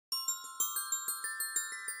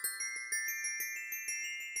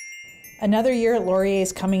Another year at Laurier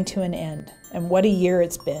is coming to an end, and what a year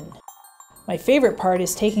it's been. My favorite part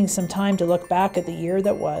is taking some time to look back at the year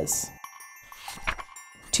that was.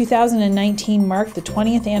 2019 marked the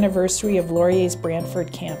 20th anniversary of Laurier's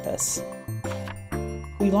Brantford campus.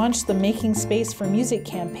 We launched the Making Space for Music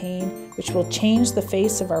campaign, which will change the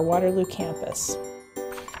face of our Waterloo campus.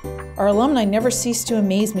 Our alumni never cease to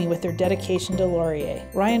amaze me with their dedication to Laurier.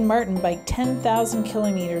 Ryan Martin biked 10,000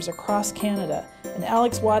 kilometers across Canada, and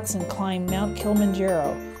Alex Watson climbed Mount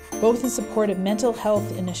Kilimanjaro, both in support of mental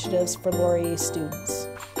health initiatives for Laurier students.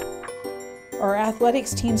 Our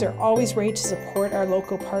athletics teams are always ready to support our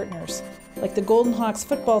local partners, like the Golden Hawks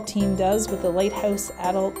football team does with the Lighthouse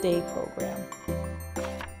Adult Day program.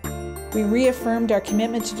 We reaffirmed our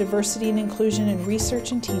commitment to diversity and inclusion in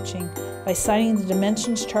research and teaching by signing the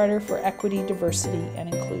Dimensions Charter for Equity, Diversity,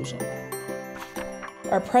 and Inclusion.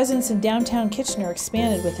 Our presence in downtown Kitchener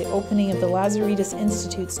expanded with the opening of the Lazaridis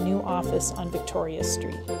Institute's new office on Victoria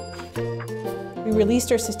Street. We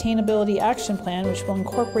released our Sustainability Action Plan, which will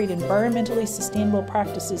incorporate environmentally sustainable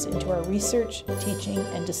practices into our research, teaching,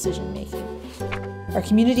 and decision-making. Our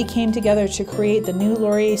community came together to create the new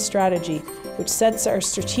Laurier strategy, which sets our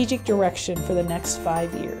strategic direction for the next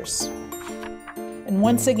 5 years. And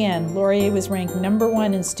once again, Laurier was ranked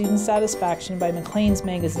 #1 in student satisfaction by Maclean's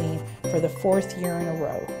magazine for the 4th year in a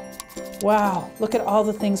row. Wow, look at all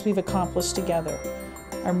the things we've accomplished together.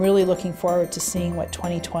 I'm really looking forward to seeing what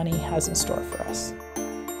 2020 has in store for us.